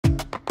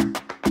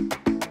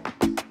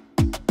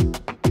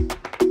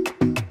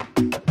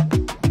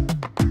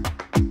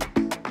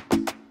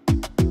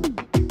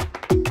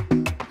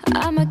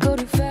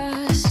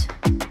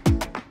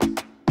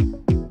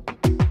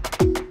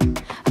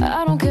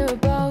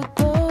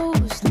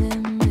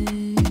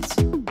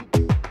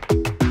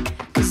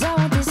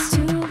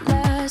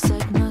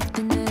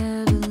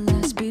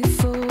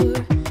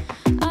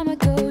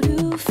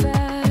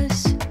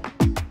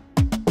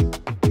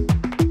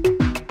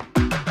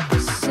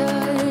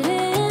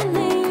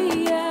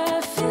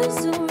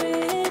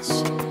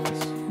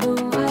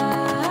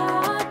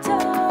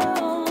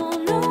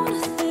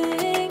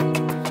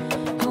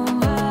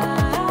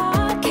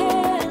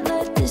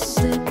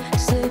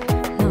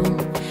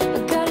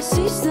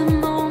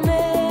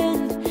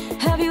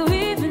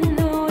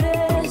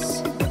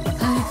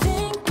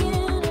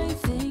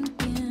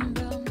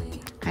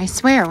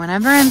swear,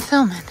 whenever I'm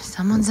filming,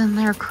 someone's in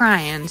there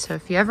crying. So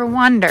if you ever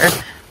wonder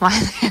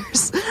why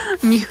there's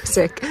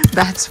music,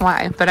 that's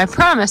why. But I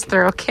promise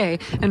they're okay.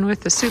 And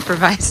with the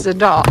supervised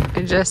adult,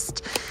 I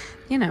just,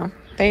 you know,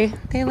 they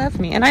love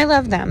me. And I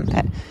love them.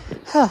 But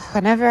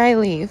whenever I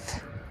leave,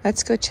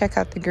 let's go check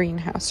out the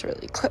greenhouse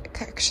really quick,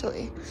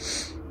 actually.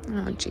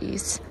 Oh,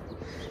 geez.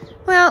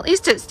 Well, at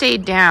least it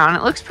stayed down.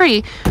 It looks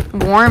pretty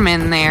warm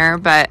in there,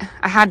 but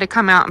I had to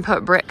come out and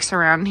put bricks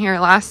around here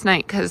last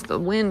night because the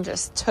wind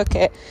just took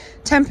it.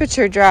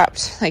 Temperature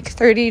dropped like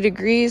 30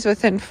 degrees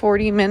within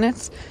 40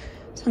 minutes.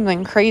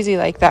 Something crazy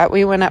like that.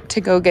 We went up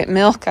to go get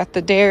milk at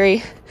the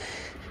dairy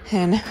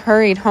and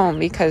hurried home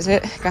because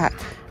it got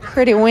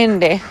pretty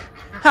windy.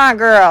 Huh,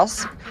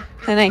 girls?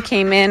 Then I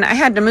came in. I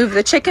had to move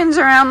the chickens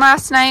around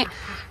last night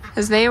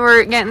because they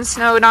were getting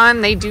snowed on.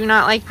 They do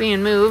not like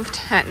being moved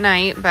at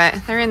night, but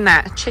they're in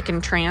that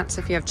chicken trance.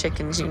 If you have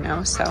chickens, you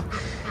know. So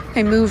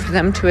I moved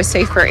them to a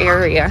safer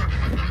area.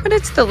 But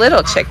it's the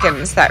little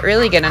chickens that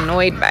really get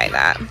annoyed by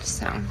that.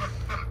 So,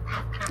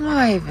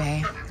 oy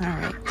vey. All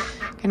right.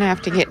 Gonna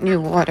have to get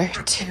new water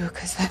too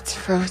because that's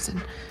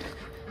frozen.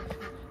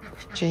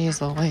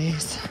 Jeez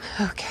Louise.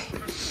 Okay.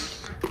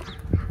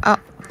 Oh,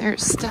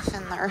 there's stuff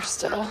in there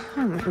still.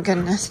 Oh my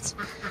goodness.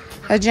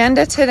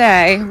 Agenda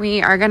today,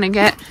 we are going to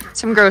get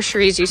some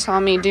groceries. You saw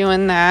me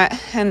doing that.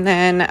 And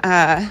then,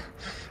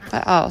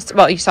 what else?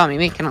 Well, you saw me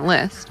making a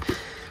list.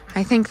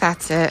 I think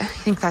that's it. I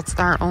think that's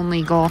our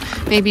only goal.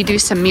 Maybe do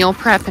some meal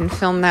prep and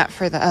film that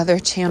for the other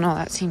channel.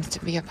 That seems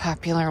to be a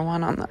popular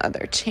one on the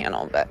other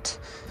channel, but,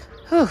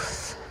 whew.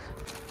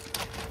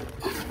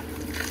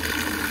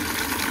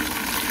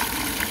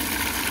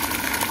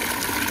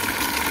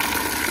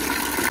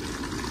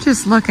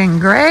 Just looking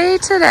gray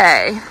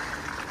today.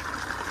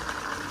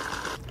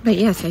 But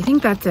yes, I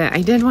think that's it.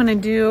 I did want to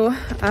do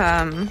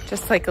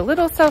just like a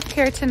little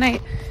self-care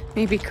tonight.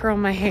 Maybe curl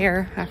my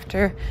hair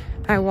after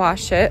I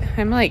wash it.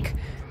 I'm like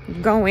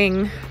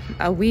going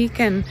a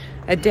week and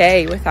a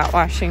day without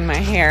washing my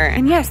hair.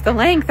 And yes, the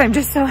length I'm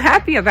just so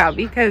happy about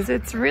because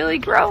it's really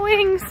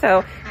growing.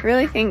 So I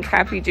really think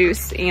Happy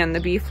Juice and the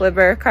beef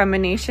liver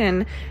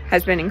combination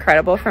has been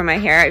incredible for my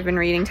hair. I've been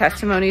reading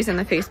testimonies in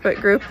the Facebook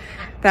group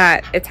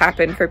that it's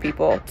happened for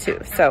people too,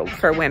 so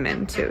for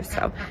women too.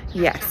 So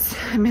yes,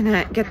 I'm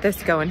gonna get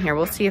this going here.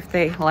 We'll see if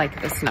they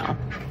like the snow.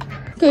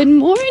 Good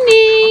morning,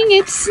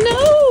 it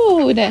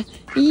snowed.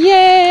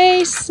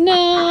 Yay,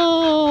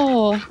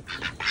 snow.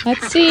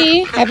 Let's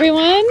see,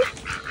 everyone.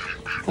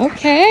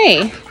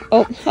 Okay.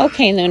 Oh,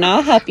 okay, Luna,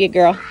 I'll help you,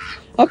 girl.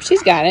 Oh,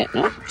 she's got it.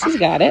 No, she's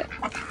got it.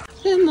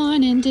 Good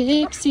morning,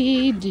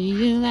 Dixie. Do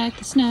you like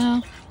the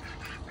snow?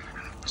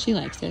 She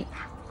likes it.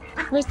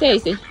 Where's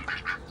Daisy?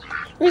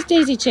 Where's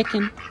Daisy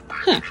chicken?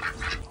 Huh.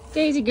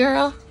 Daisy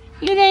girl,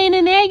 you laying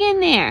an egg in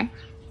there.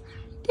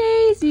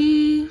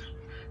 Daisy.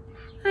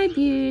 Hi,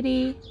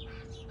 beauty.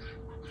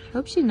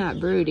 Hope she's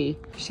not broody.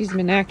 She's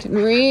been acting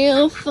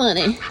real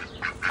funny.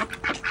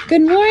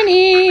 Good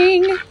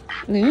morning.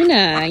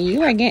 Luna,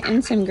 you are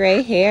getting some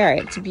gray hair.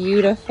 It's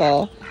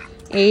beautiful.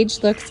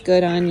 Age looks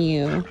good on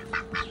you.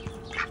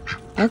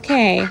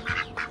 Okay.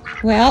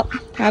 Well,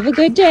 have a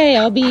good day.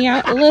 I'll be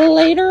out a little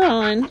later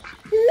on.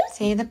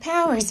 See, the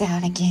power's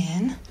out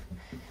again.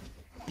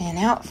 Been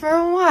out for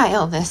a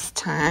while this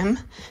time.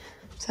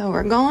 So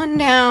we're going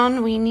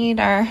down. We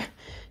need our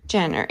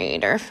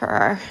generator for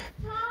our...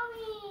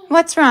 Mommy.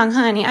 What's wrong,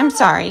 honey? I'm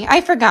sorry. I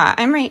forgot.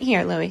 I'm right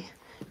here, Louie.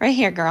 Right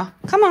here, girl.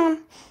 Come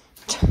on.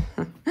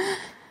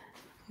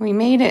 We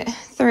made it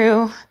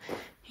through,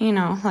 you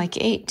know,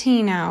 like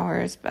 18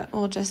 hours, but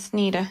we'll just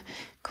need a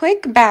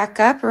quick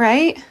backup,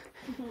 right?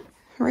 Mm-hmm.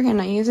 We're going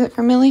to use it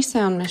for Millie's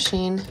sound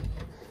machine,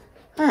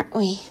 aren't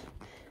we?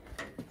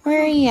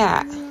 Where are you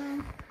at?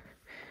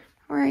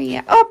 Where are you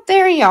at? Oh,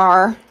 there you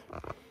are.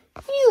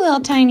 You little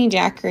tiny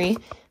Jackery.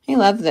 I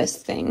love this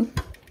thing.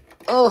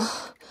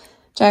 Oh,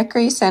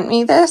 Jackery sent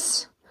me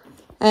this.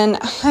 And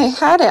I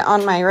had it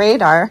on my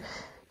radar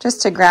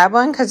just to grab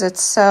one because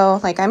it's so,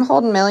 like, I'm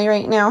holding Millie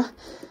right now.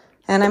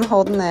 And I'm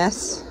holding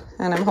this.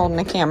 And I'm holding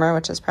a camera,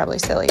 which is probably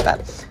silly.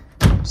 But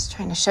I'm just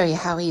trying to show you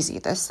how easy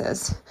this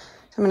is. So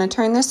I'm going to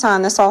turn this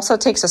on. This also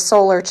takes a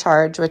solar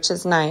charge, which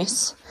is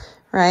nice,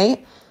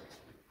 right?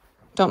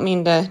 Don't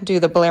mean to do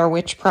the Blair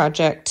Witch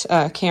Project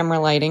camera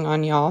lighting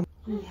on y'all.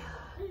 Yeah.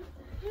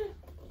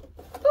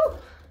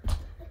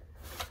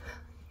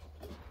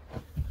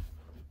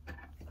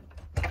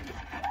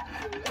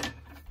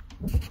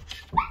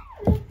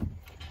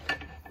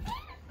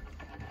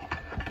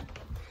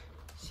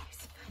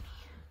 She's funny.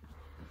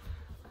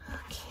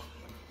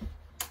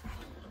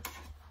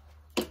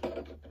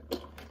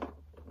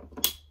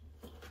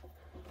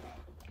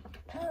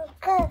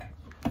 Okay.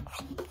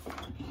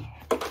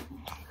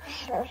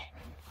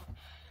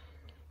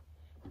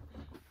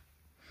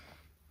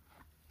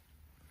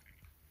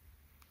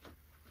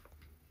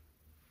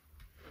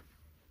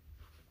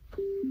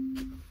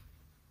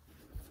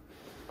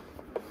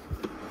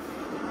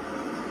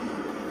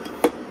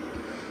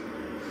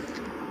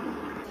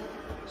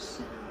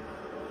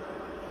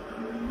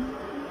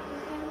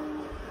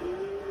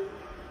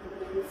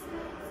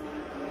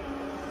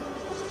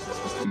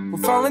 We're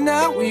falling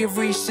out, we have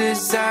reached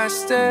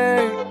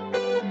disaster.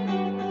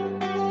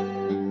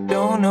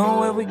 Don't know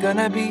where we're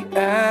gonna be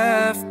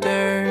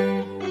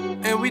after.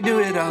 And we do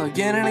it all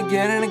again and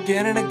again and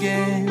again and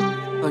again.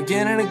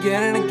 Again and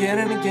again and again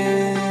and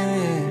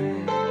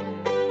again.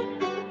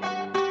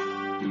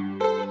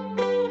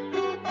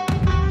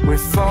 We're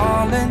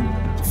falling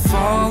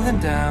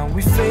down,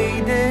 we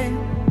faded.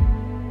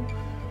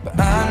 But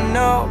I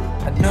know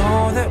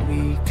that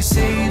we can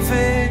save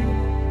it.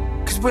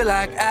 Cause we're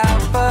like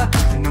Alpha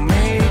and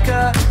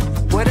Omega.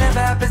 Whatever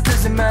happens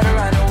doesn't matter,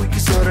 I know we can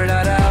sort it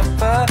out.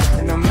 Alpha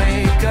and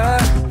Omega.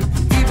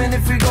 Even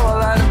if we go all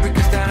out and break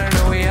us down, I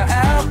know we are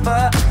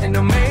Alpha and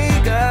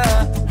Omega.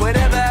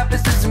 Whatever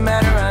happens doesn't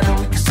matter, I know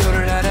we can sort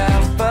it out.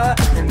 Alpha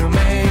and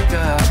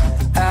Omega.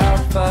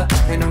 Alpha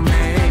and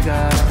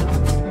Omega.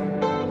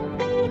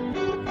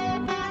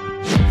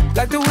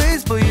 Like the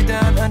waves pull you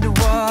down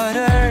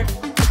underwater.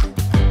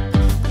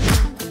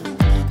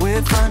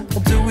 We're fun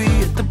until we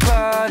hit the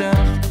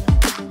bottom.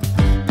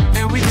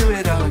 And we do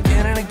it all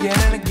again and again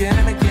and again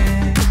and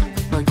again.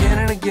 Again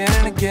and again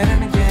and again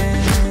and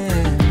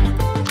again.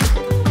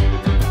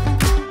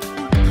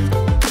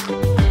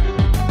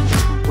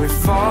 We're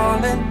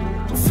falling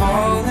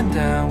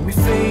down, we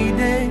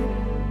faded.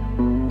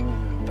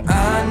 But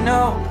I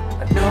know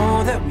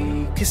that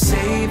we can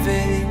save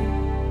it.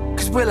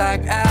 Cause we're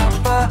like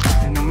Alpha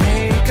and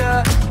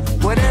Omega.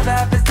 Whatever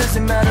happens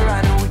doesn't matter,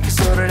 I know we can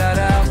sort it out.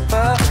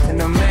 Alpha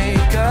and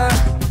Omega.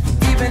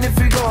 Even if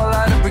we go all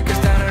out and break us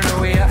down, I know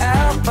we are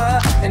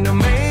Alpha and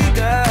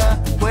Omega.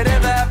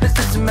 Whatever happens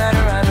doesn't matter,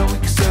 I know we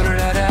can sort it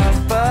out.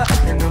 Alpha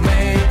and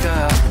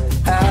Omega.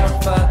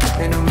 Alpha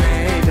and Omega.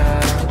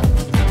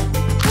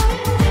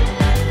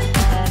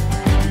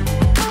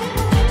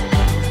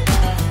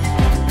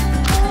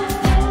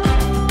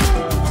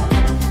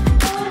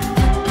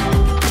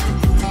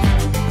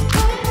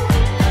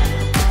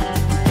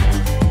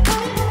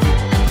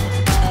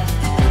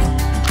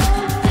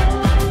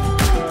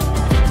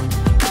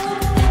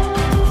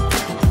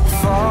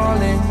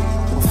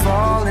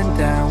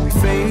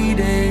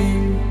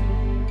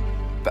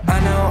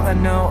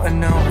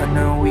 I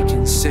know we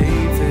can save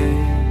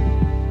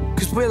it.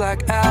 Cause we're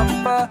like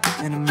Alpha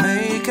and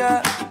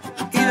Omega.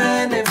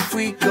 Even if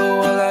we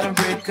go all out and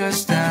break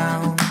us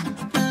down,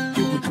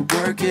 yeah, we can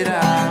work it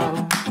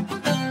out.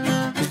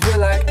 Cause we're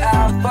like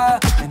Alpha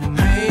and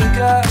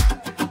Omega.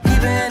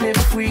 Even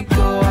if we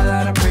go all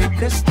out and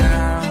break us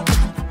down,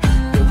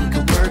 yeah, we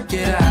can work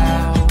it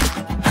out.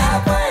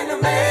 Alpha and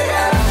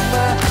Omega.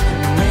 Alpha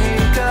and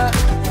Omega.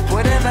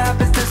 Whatever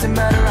happens doesn't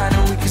matter, I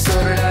know we can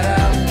sort it out.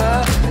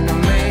 Alpha and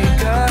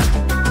Omega.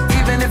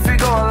 Even if we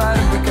go all out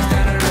and break us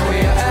down, I know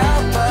we are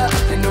Alpha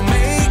and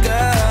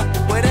Omega.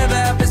 Whatever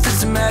happens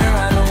doesn't matter,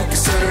 I know we can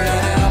sort it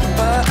out.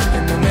 Alpha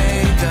and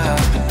Omega.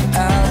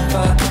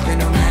 Alpha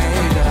and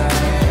Omega.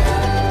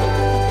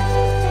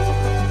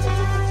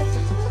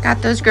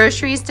 Got those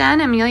groceries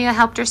done. Amelia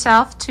helped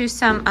herself to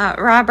some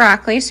raw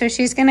broccoli, so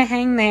she's gonna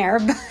hang there.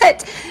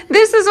 But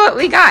this is what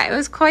we got. It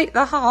was quite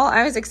the haul.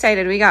 I was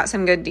excited. We got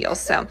some good deals.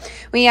 So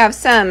we have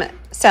some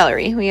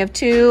celery. We have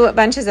 2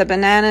 bunches of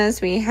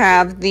bananas. We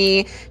have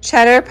the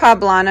cheddar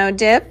poblano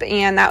dip,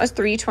 and that was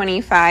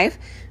 $3.25.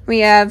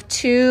 We have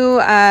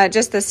 2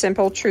 just the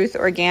Simple Truth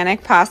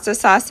organic pasta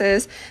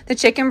sauces. The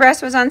chicken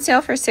breast was on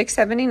sale for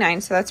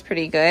 $6.79, so that's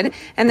pretty good.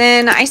 And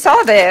then I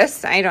saw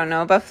this, I don't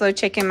know, buffalo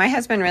chicken. My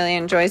husband really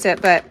enjoys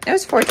it, but it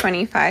was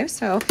 $4.25,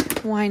 so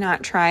why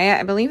not try it?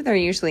 I believe they're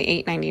usually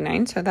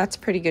 $8.99, so that's a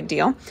pretty good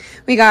deal.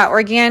 We got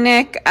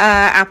organic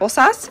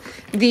applesauce.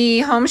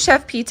 The Home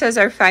Chef pizzas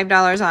are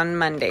 $5 on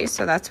Monday,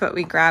 so that's what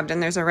we grabbed,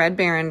 and there's a Red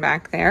Baron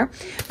back there.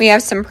 We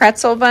have some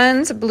pretzel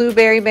buns,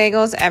 blueberry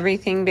bagels,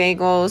 everything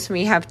bagels.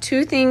 We have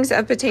 2 things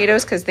of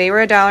potatoes because they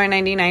were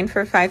 $1.99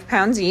 for 5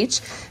 pounds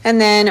each.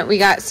 And then we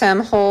got some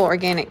whole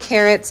organic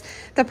carrots.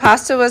 The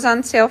pasta was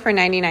on sale for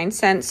 99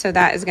 cents, so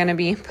that is going to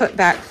be put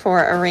back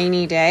for a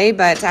rainy day,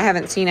 but I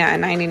haven't seen it at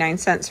 99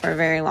 cents for a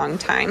very long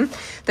time.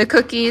 The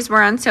cookies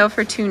were on sale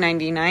for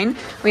 $2.99.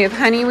 We have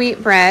honey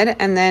wheat bread,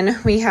 and then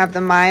we have the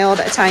mild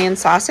Italian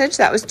sausage.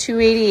 That was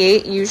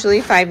 $2.88,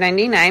 usually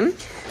 $5.99.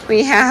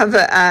 We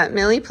have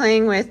Millie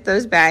playing with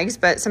those bags,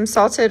 but some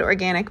salted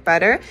organic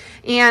butter.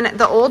 And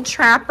the Old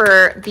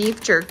Trapper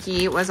beef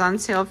jerky was on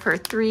sale for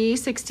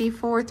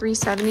 $3.64,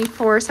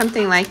 $3.74,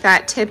 something like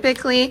that.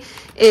 Typically,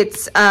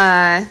 it's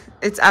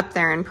up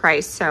there in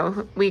price,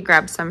 so we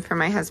grabbed some for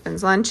my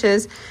husband's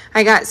lunches.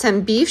 I got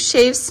some beef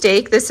shaved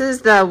steak. This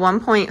is the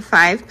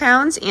 1.5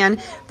 pounds,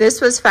 and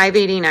this was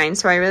 $5.89,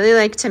 so I really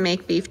like to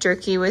make beef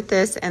jerky with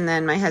this, and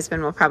then my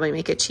husband will probably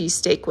make a cheese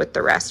steak with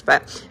the rest,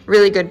 but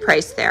really good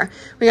price there.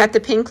 We got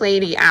the Pink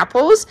Lady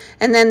apples,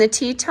 and then the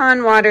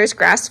Teton Waters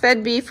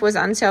grass-fed beef was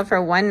on sale for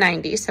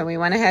 $1.90, so we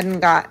went ahead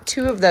and got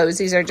 2 of those.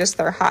 These are just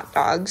their hot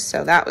dogs,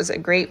 so that was a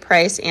great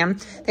price, and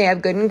they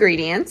have good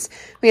ingredients.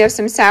 We have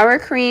some sour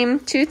cream,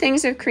 2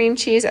 things of cream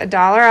cheese, $1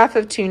 off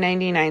of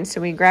 $2.99,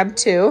 so we grabbed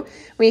 2.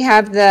 We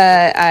have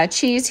the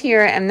cheese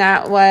here, and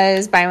that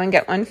was buy one,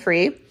 get one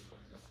free.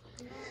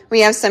 We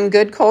have some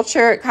Good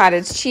Culture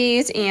cottage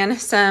cheese and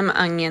some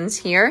onions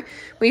here.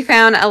 We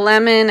found a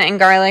lemon and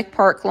garlic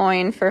pork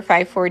loin for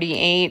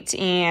 $5.48,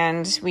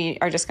 and we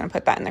are just going to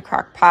put that in the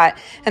crock pot.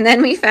 And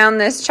then we found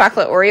this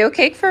chocolate Oreo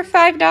cake for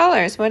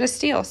 $5. What a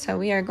steal. So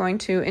we are going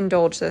to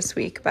indulge this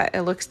week, but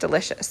it looks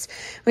delicious.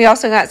 We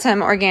also got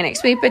some organic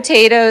sweet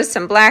potatoes,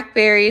 some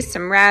blackberries,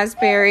 some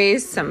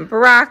raspberries, some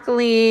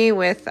broccoli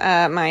with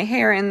my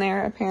hair in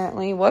there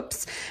apparently.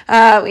 Whoops.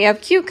 We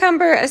have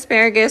cucumber,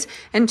 asparagus,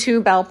 and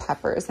 2 bell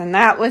peppers. And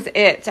that was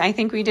it. I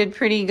think we did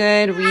pretty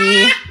good.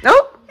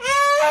 Oh!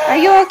 Are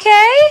you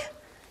okay?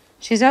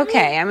 She's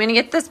okay. I'm going to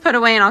get this put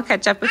away and I'll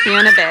catch up with you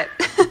in a bit.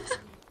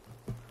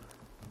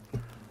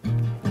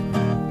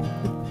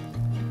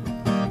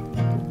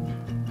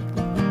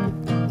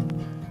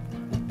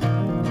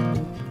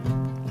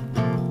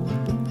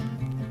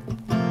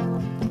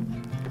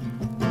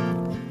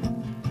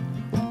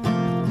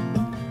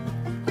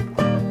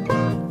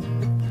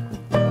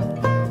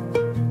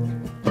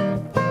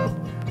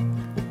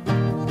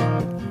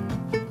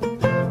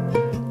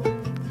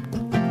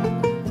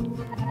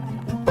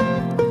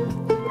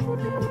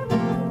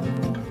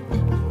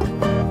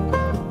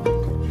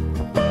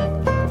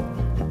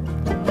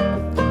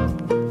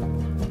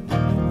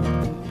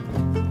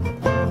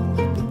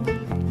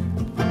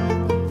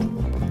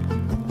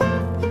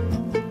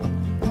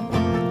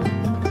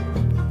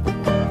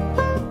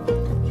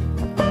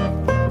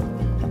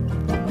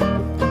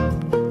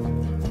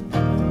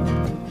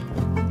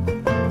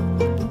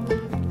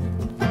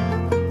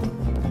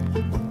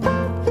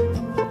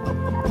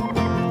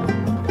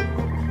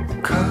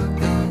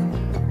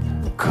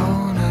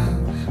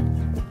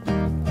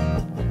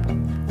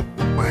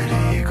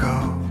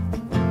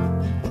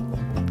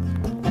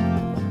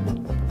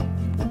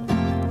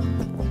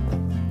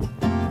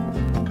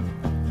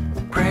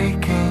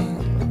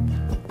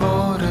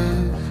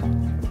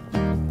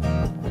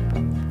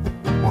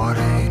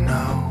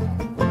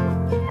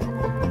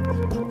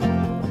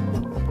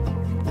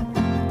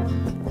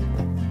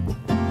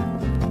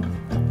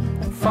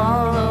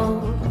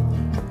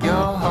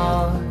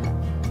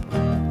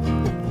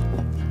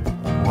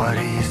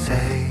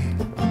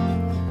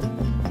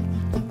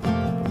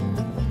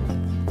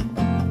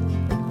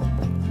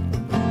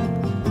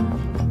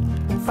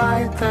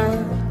 Fight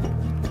the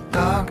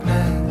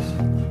darkness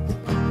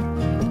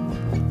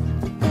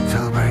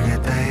till break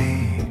of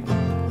day.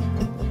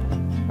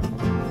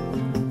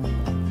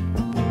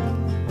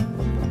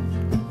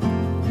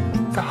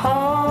 The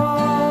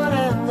heart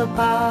and the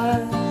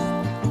past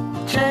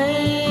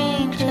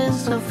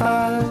changes so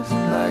fast,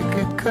 like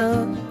a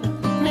chameleon.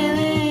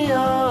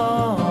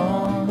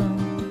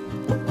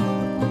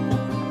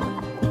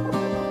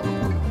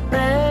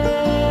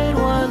 Red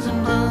ones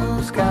and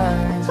blue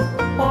skies.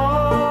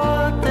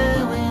 What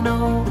did we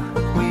know?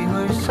 We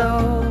were so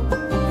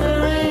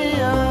very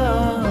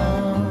young.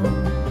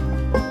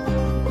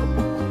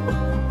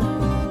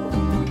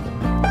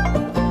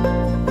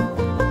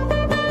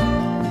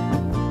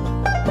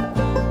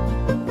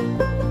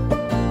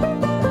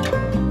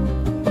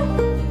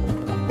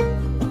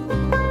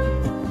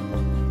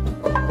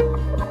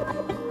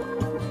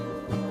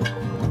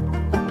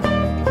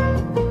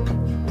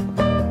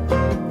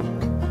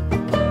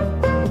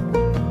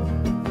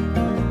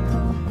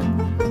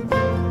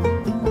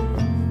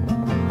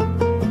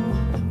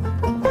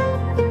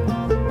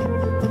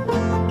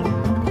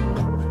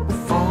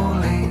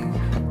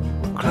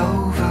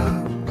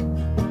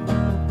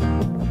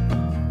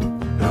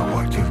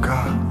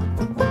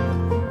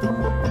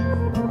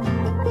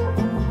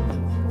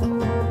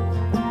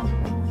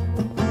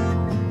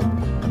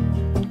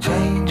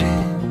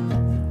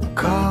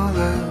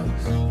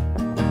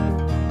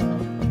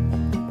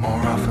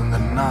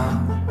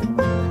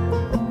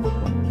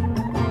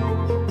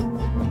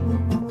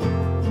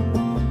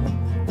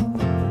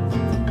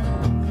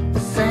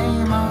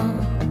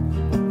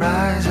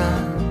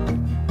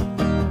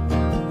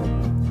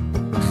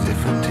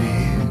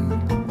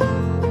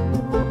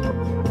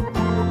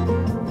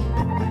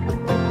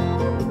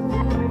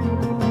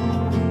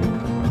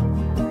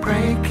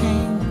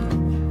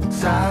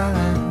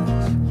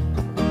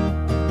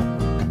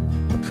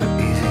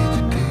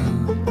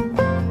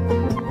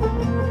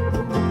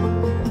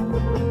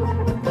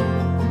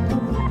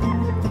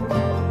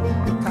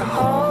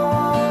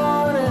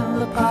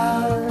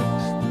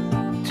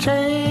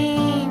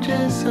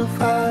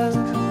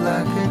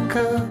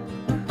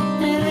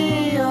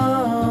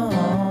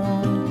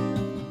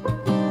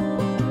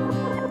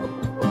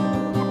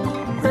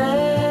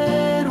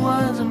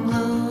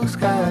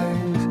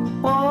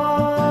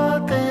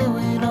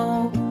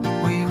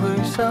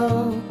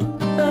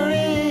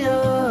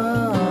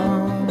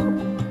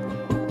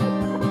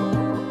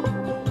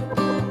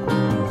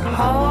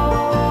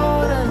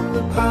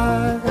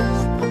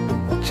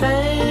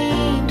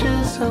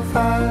 Changes so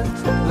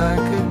fast,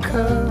 like a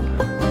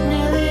curve.